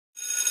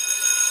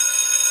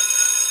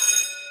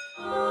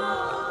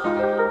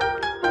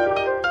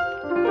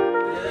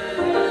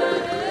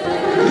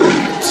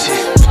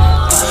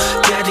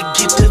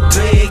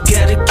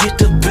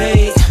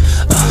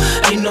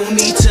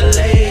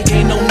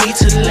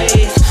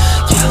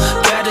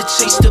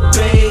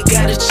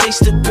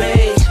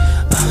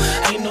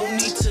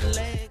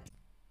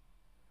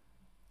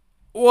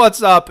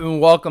What's up,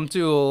 and welcome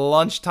to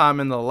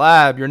Lunchtime in the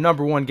Lab, your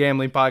number one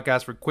gambling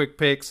podcast for quick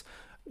picks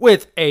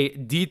with a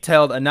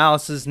detailed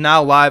analysis,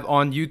 now live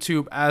on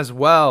YouTube as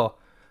well.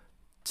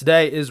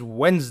 Today is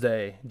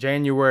Wednesday,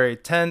 January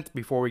 10th.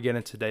 Before we get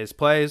into today's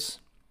plays,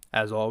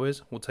 as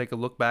always, we'll take a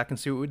look back and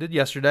see what we did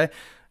yesterday.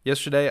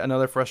 Yesterday,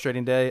 another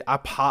frustrating day.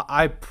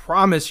 I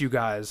promise you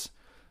guys,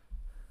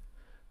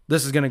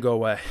 this is gonna go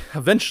away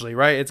eventually,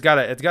 right? It's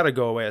gotta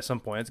go away at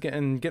some point. It's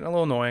getting a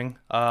little annoying.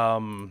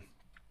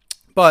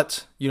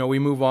 But, we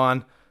move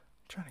on. I'm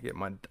trying to get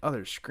my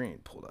other screen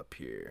pulled up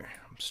here.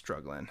 I'm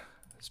struggling,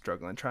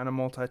 trying to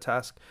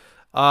multitask.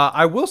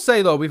 I will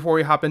say, though, before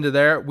we hop into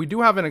there, we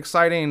do have an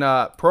exciting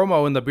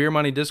promo in the Beer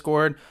Money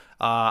Discord.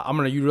 I'm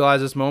going to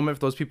utilize this moment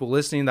for those people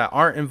listening that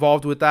aren't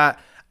involved with that.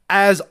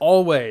 As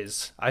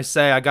always, I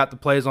say I got the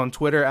plays on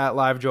Twitter at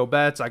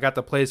LiveJoeBets. I got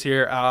the plays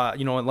here, at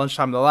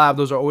Lunchtime in the Lab.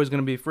 Those are always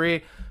going to be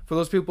free. For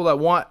those people that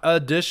want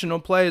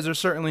additional plays, there's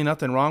certainly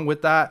nothing wrong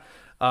with that.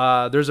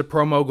 There's a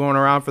promo going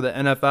around for the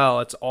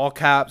NFL. It's all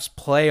caps,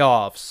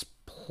 playoffs,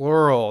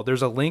 plural.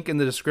 There's a link in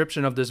the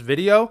description of this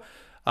video.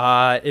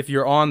 If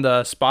you're on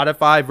the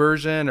Spotify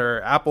version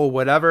or Apple,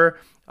 whatever,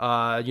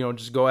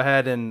 just go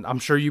ahead, and I'm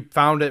sure you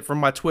found it from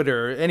my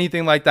Twitter or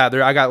anything like that.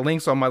 I got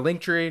links on my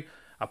link tree.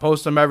 I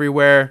post them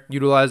everywhere.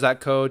 Utilize that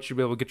code. You'll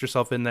be able to get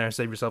yourself in there,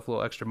 save yourself a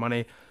little extra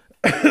money.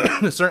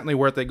 It's certainly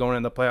worth it going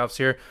in the playoffs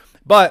here.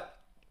 But,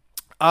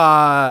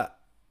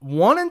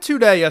 1 and 2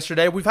 day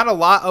yesterday. We've had a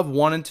lot of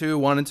 1 and 2,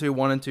 1 and 2,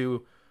 1 and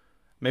 2.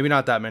 Maybe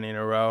not that many in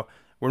a row.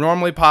 We're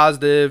normally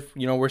positive.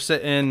 We're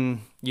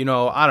sitting,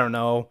 I don't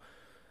know.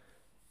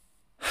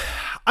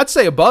 I'd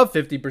say above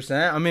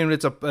 50%. I mean,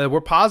 we're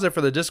positive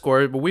for the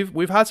Discord, but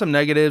we've had some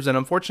negatives, and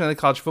unfortunately,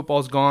 college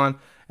football's gone.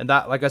 And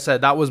that, like I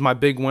said, that was my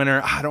big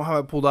winner. I don't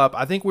have it pulled up.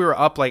 I think we were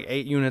up like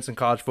 8 units in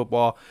college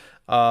football.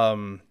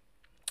 1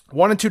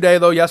 and 2 day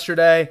though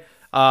yesterday.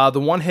 The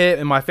one hit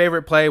in my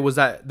favorite play was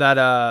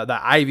that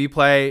Ivy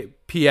play,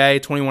 PA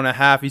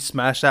 21.5. He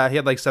smashed that. He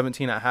had like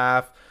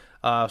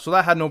 17.5. So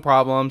that had no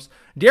problems.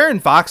 De'Aaron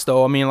Fox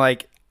though, I mean,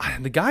 like,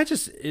 the guy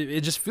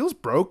it just feels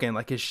broken.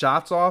 Like, his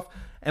shot's off.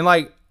 And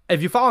like,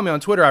 if you follow me on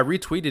Twitter, I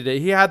retweeted it.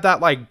 He had that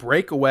like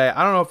breakaway.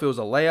 I don't know if it was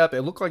a layup.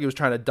 It looked like he was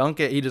trying to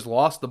dunk it. He just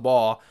lost the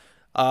ball.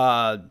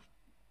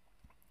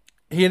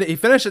 He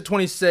finished at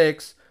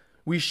 26.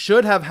 We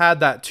should have had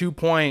that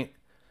 2-point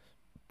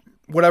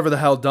whatever the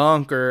hell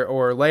dunk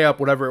or layup,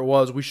 whatever it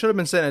was. We should have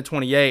been sitting at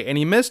 28, and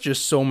he missed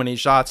just so many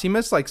shots. He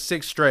missed like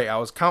 6 straight. I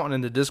was counting in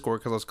the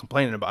Discord because I was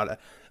complaining about it.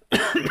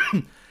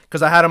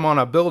 Because I had him on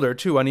a builder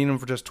too. I needed him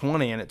for just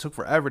 20, and it took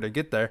forever to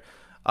get there.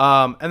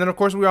 And then of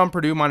course we were on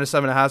Purdue minus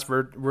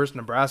 7.5 versus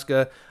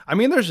Nebraska. I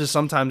mean, there's just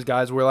sometimes,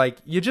 guys, where like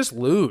you just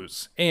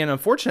lose, and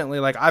unfortunately,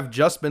 like, I've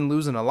just been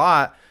losing a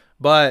lot.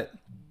 But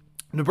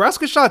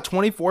Nebraska shot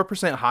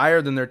 24%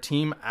 higher than their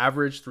team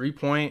average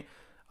 3-point.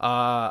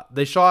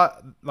 They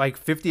shot like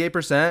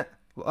 58%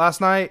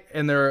 last night,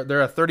 and they're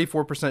a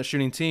 34%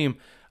 shooting team.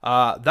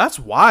 That's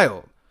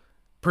wild.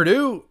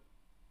 Purdue,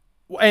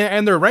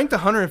 and they're ranked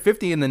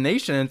 150 in the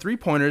nation in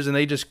 3-pointers, and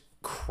they just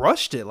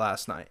crushed it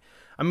last night.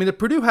 I mean, the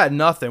Purdue had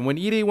nothing. When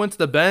Edey went to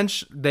the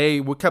bench,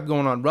 they kept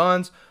going on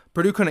runs.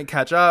 Purdue couldn't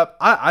catch up.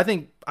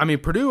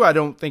 Purdue, I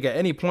don't think at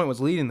any point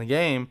was leading the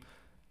game.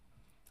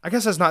 I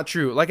guess that's not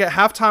true. Like, at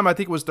halftime, I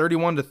think it was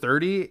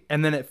 31-30,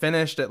 and then it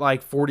finished at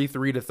like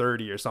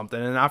 43-30 or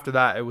something. And after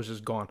that, it was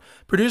just gone.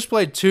 Purdue's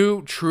played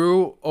 2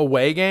 true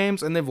away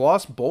games, and they've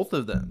lost both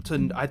of them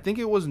to, I think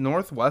it was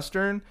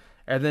Northwestern,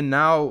 and then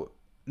now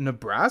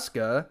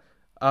Nebraska.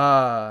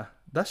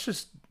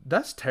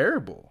 That's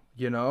terrible,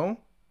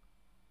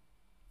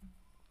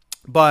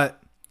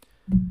 But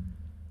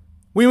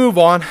we move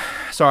on.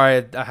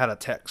 Sorry, I had a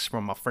text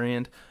from my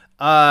friend.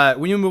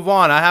 When you move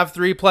on, I have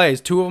 3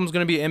 plays. 2 of them is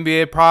going to be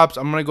NBA props.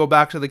 I'm going to go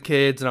back to the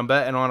kids, and I'm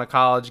betting on a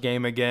college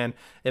game again.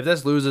 If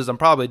this loses, I'm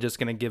probably just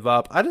going to give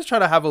up. I just try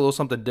to have a little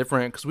something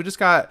different because we just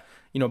got,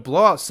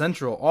 blowout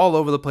central all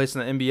over the place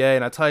in the NBA.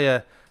 And I tell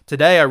you,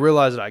 today I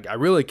realized that I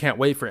really can't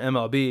wait for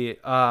MLB.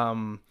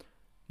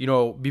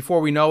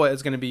 Before we know it,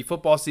 it's going to be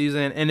football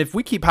season. And if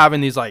we keep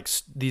having these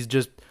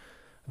just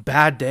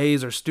bad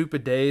days or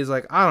stupid days,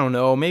 like, I don't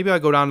know, maybe I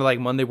go down to like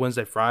Monday,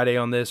 Wednesday, Friday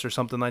on this or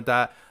something like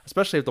that,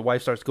 especially if the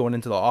wife starts going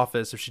into the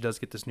office. If she does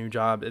get this new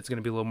job, it's going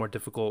to be a little more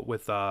difficult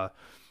with I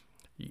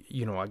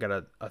got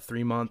a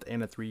 3-month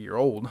and a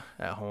 3-year-old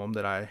at home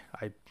that I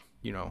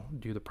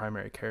do the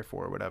primary care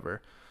for or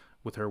whatever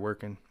with her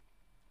working.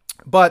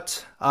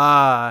 But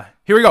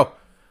here we go,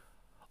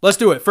 let's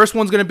do it. First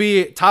one's going to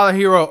be Tyler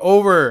Hero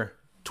over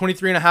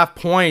 23.5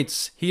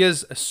 points. He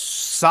is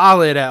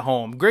solid at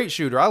home, great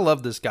shooter. I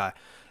love this guy.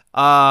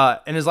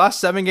 In his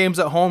last 7 games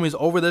at home, he's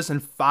over this in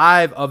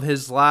 5 of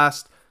his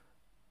last.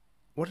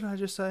 What did I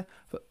just say?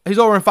 He's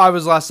over in 5 of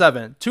his last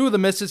 7. 2 of the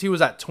misses, he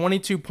was at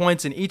 22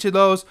 points in each of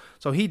those.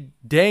 So he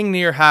dang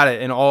near had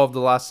it in all of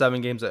the last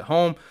 7 games at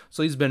home.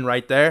 So he's been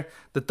right there.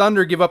 The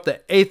Thunder give up the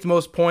 8th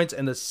most points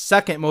and the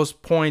 2nd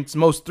most points,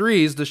 most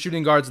threes, the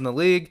shooting guards in the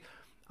league.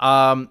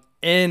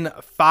 In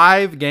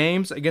 5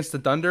 games against the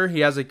Thunder, he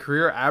has a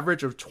career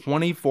average of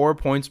 24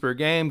 points per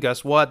game.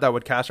 Guess what? That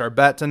would cash our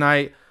bet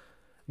tonight.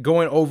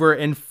 Going over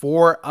in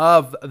 4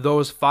 of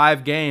those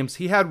 5 games.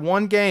 He had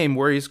one game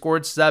where he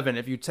scored 7.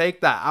 If you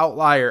take that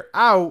outlier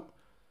out,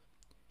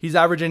 he's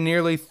averaging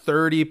nearly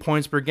 30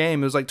 points per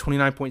game. It was like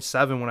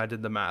 29.7 when I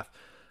did the math.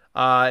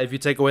 If you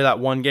take away that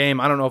one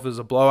game, I don't know if it was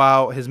a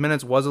blowout. His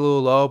minutes was a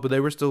little low, but they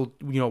were still,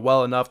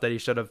 well enough that he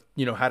should have,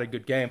 had a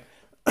good game.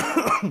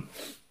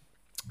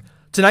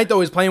 Tonight, though,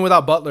 he's playing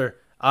without Butler.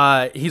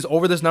 He's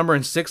over this number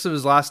in 6 of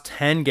his last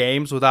 10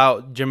 games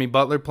without Jimmy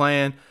Butler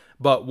playing.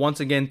 But once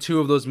again, 2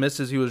 of those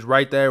misses, he was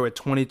right there with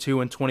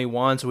 22 and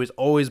 21. So he's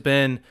always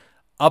been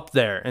up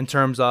there in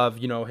terms of,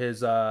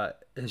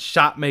 his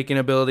shot-making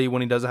ability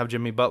when he doesn't have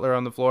Jimmy Butler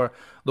on the floor.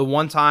 The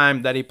one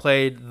time that he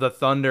played the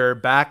Thunder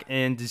back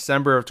in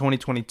December of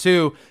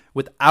 2022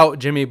 without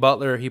Jimmy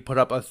Butler, he put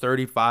up a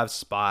 35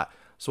 spot.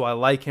 So I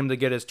like him to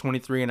get his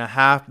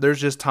 23.5. There's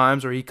just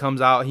times where he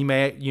comes out. He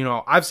may,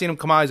 I've seen him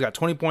come out. He's got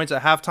 20 points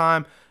at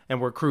halftime,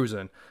 and we're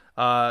cruising.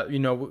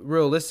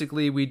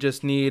 Realistically, we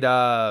just need,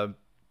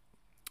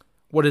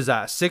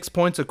 6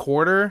 points a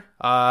quarter.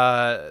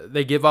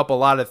 They give up a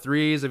lot of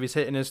threes if he's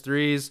hitting his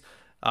threes.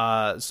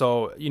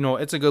 So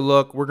it's a good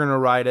look. We're going to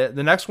ride it.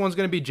 The next one's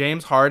going to be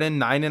James Harden,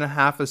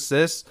 9.5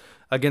 assists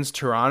against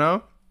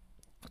Toronto.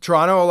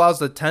 Toronto allows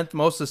the 10th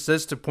most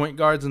assists to point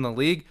guards in the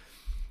league.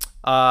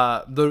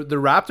 The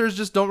Raptors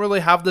just don't really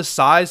have the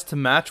size to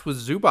match with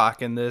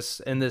Zubac in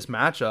this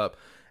matchup.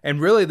 And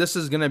really, this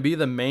is going to be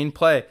the main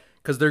play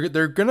because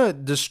they're going to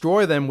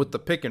destroy them with the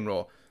pick and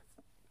roll.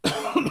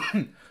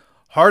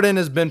 Harden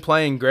has been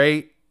playing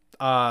great.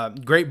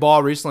 Great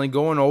ball recently,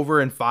 going over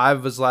in 5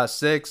 of his last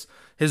 6.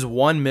 His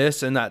one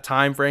miss in that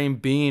time frame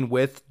being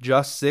with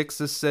just 6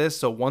 assists.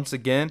 So once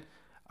again,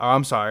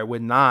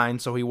 with 9.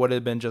 So he would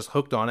have been just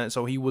hooked on it.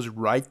 So he was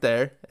right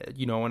there,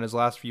 in his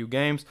last few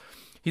games.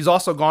 He's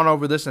also gone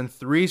over this in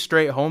 3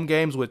 straight home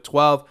games with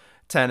 12,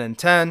 10, and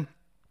 10.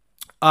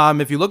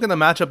 If you look at the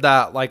matchup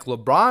that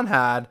LeBron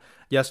had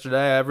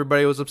yesterday,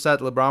 everybody was upset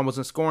LeBron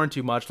wasn't scoring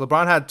too much.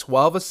 LeBron had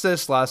 12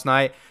 assists last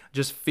night,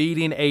 just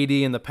feeding AD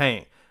in the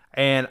paint.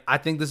 And I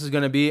think this is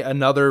going to be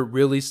another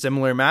really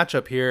similar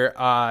matchup here.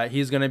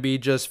 He's going to be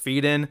just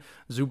feeding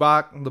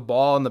Zubac the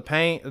ball in the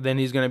paint. Then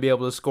he's going to be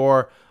able to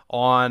score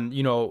on,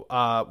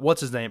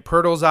 what's his name?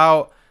 Pirtle's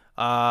out.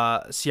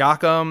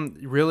 Siakam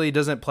really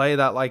doesn't play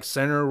that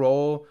center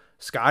role.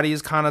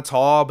 Scotty's kind of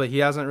tall, but he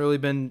hasn't really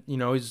been,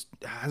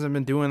 hasn't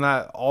been doing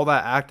all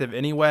that active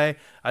anyway.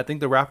 I think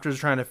the Raptors are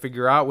trying to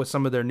figure out with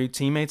some of their new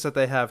teammates that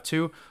they have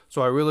too.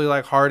 So I really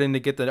like Harden to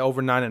get the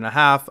over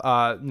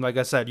 9.5. Like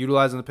I said,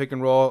 utilizing the pick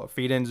and roll,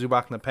 feed in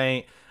Zubac in the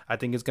paint. I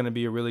think it's going to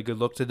be a really good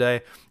look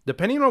today.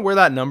 Depending on where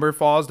that number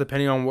falls,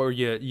 depending on where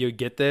you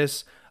get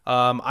this,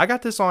 I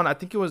got this on, I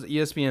think it was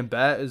ESPN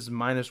Bet is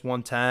minus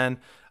 110.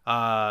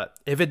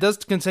 If it does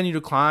continue to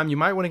climb, you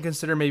might want to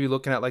consider maybe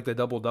looking at the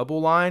double-double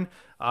line,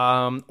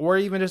 or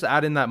even just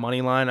add in that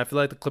money line. I feel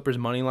like the Clippers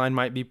money line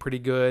might be pretty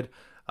good.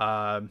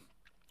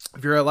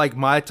 If you're at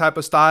my type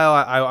of style,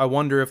 I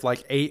wonder if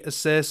 8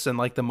 assists and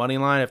the money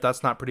line, if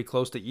that's not pretty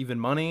close to even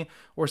money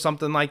or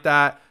something like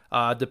that,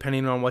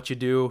 depending on what you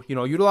do.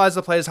 Utilize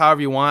the plays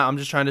however you want. I'm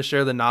just trying to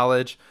share the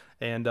knowledge.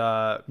 And,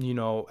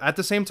 at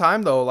the same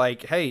time, though,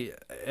 hey,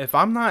 if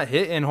I'm not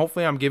hitting,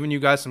 hopefully I'm giving you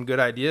guys some good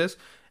ideas.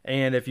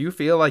 And if you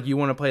feel like you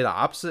want to play the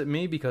opposite of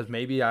me because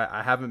maybe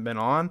I haven't been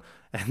on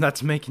and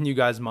that's making you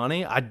guys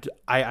money,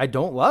 I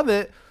don't love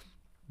it.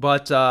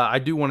 But I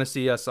do want to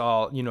see us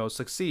all,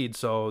 succeed.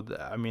 So,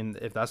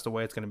 if that's the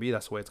way it's going to be,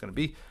 that's the way it's going to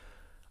be.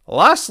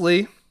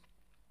 Lastly,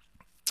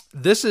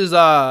 this is,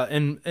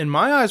 in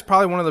my eyes,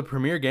 probably one of the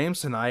premier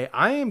games tonight.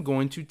 I am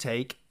going to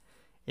take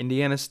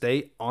Indiana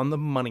State on the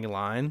money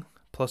line,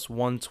 plus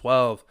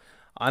 112.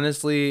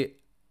 Honestly,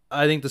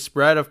 I think the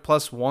spread of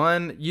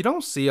 +1, you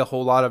don't see a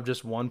whole lot of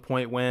just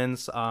 1-point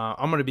wins.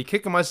 I'm going to be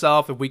kicking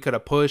myself if we could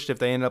have pushed if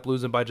they end up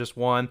losing by just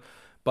 1.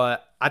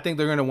 But I think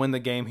they're going to win the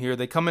game here.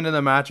 They come into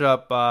the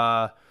matchup,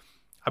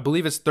 I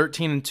believe it's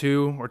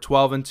 13-2 or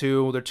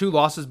 12-2. Their 2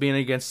 losses being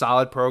against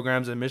solid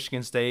programs in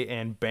Michigan State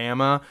and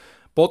Bama.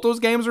 Both those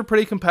games were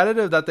pretty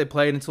competitive that they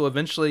played until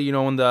eventually,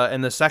 in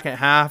the second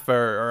half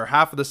or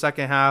half of the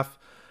second half,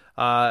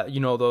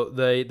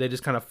 they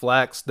just kind of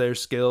flexed their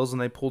skills and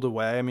they pulled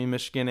away.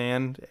 Michigan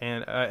and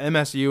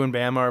MSU and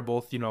Bama are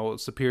both,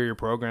 superior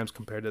programs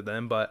compared to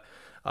them. But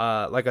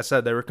like I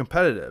said, they were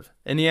competitive.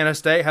 Indiana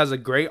State has a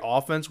great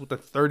offense with the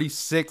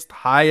 36th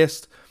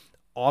highest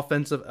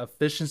offensive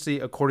efficiency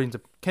according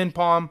to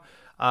KenPom.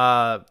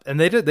 And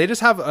they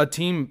just have a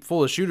team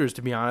full of shooters,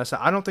 to be honest.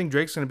 I don't think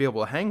Drake's going to be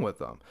able to hang with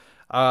them.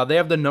 They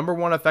have the number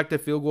 1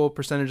 effective field goal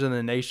percentage in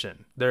the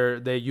nation.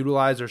 They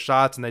utilize their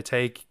shots and they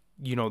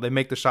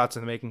make the shots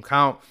and they make them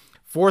count.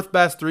 4th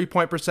best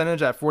 3-point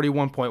percentage at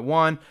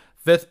 41.1.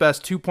 5th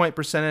best 2-point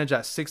percentage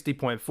at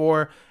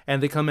 60.4.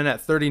 And they come in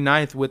at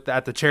 39th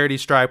at the charity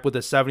stripe with a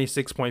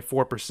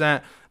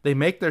 76.4%. They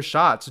make their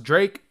shots.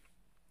 Drake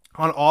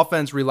on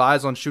offense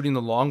relies on shooting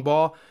the long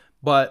ball,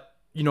 but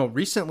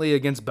recently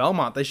against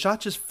Belmont, they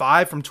shot just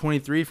 5 from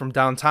 23 from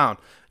downtown.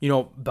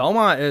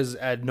 Belmont is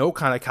at no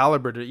kind of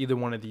caliber to either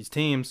one of these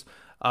teams.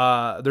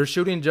 They're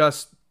shooting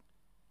just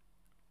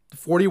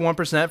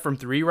 41% from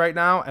 3 right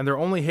now, and they're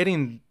only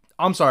hitting,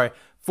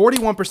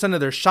 41% of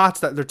their shots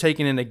that they're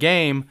taking in a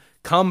game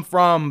come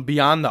from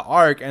beyond the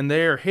arc, and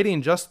they're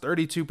hitting just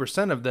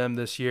 32% of them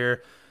this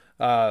year.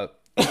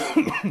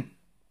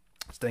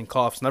 Staying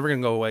cough's never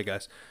going to go away,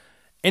 guys.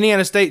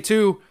 Indiana State,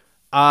 too,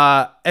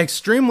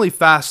 extremely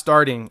fast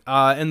starting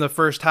in the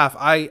first half.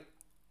 I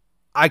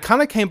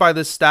kind of came by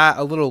this stat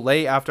a little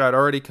late after I'd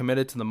already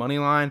committed to the money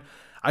line.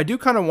 I do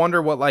kind of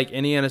wonder what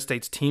Indiana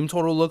State's team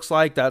total looks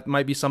like. That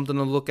might be something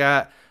to look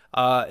at.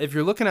 If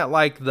you're looking at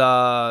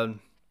the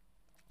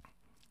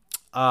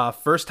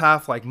first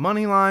half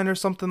money line or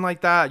something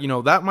like that,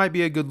 that might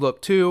be a good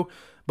look too.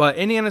 But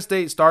Indiana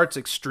State starts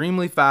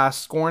extremely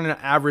fast, scoring an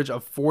average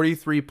of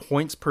 43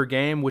 points per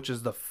game, which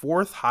is the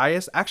 4th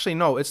highest. Actually,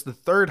 no, it's the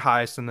 3rd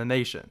highest in the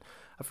nation.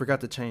 I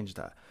forgot to change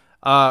that.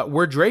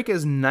 Where Drake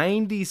is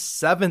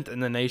 97th in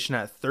the nation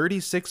at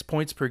 36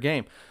 points per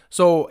game.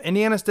 So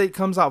Indiana State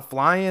comes out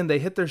flying. They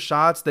hit their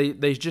shots. They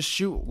just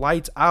shoot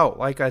lights out,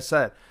 like I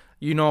said.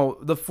 The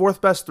 4th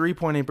best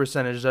 3-point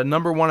percentage, the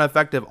number 1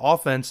 effective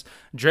offense.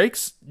 Drake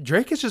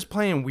is just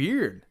playing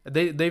weird.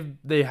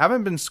 They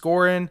haven't been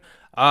scoring.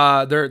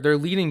 Their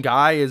leading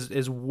guy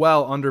is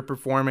well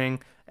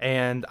underperforming,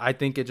 and I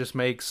think it just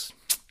makes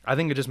a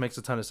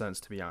ton of sense,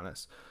 to be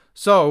honest.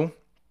 So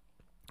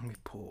let me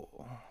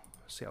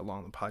see how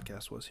long the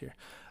podcast was here.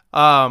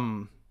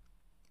 So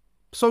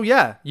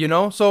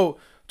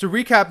to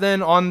recap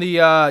then on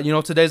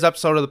the today's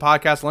episode of the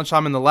podcast,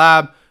 Lunchtime in the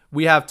Lab,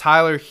 we have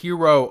Tyler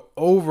Hero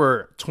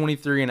over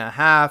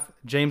 23.5,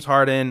 James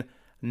Harden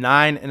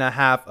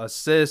 9.5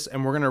 assists,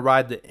 and we're gonna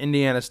ride the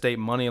Indiana State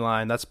money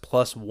line. That's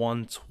plus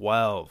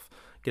 112.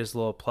 Gives a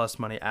little plus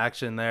money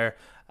action there.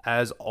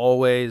 As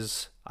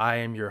always, I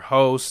am your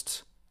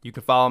host. You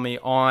can follow me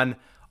on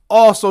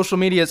all social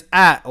medias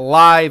at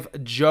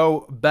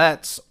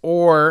LiveJoeBets,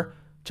 or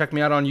check me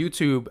out on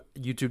YouTube,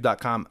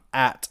 youtube.com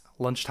at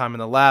Lunchtime in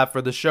the Lab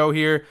for the show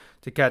here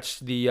to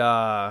catch the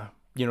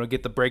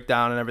get the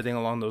breakdown and everything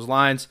along those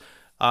lines.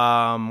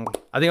 I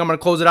think I'm going to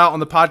close it out on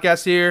the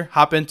podcast here.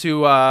 Hop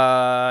into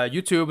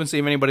YouTube and see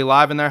if anybody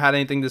live in there had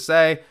anything to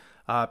say.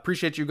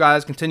 Appreciate you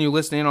guys. Continue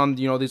listening on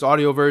these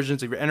audio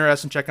versions. If you're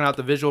interested in checking out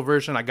the visual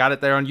version, I got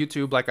it there on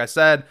YouTube. Like I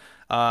said,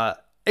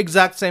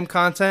 exact same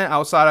content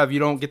outside of you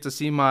don't get to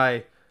see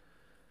my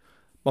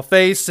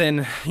face,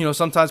 and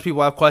sometimes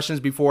people have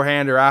questions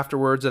beforehand or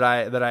afterwards that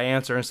I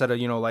answer instead of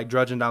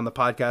drudging down the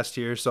podcast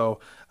here. So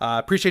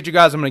appreciate you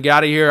guys. I'm going to get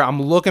out of here.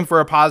 I'm looking for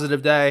a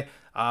positive day.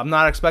 I'm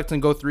not expecting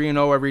to go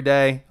 3-0 every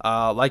day,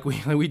 like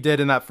we did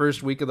in that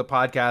first week of the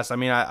podcast. I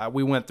mean,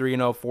 we went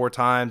 3-0 4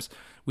 times.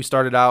 We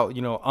started out,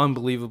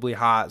 unbelievably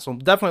hot. So I'm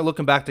definitely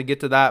looking back to get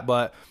to that.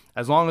 But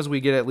as long as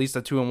we get at least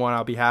a 2-1,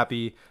 I'll be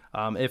happy.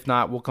 If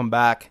not, we'll come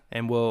back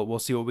and we'll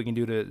see what we can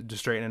do to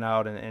straighten it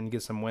out and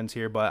get some wins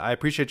here. But I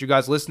appreciate you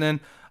guys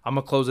listening. I'm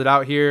gonna close it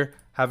out here.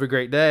 Have a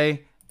great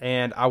day,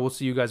 and I will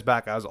see you guys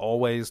back as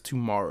always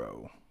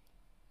tomorrow.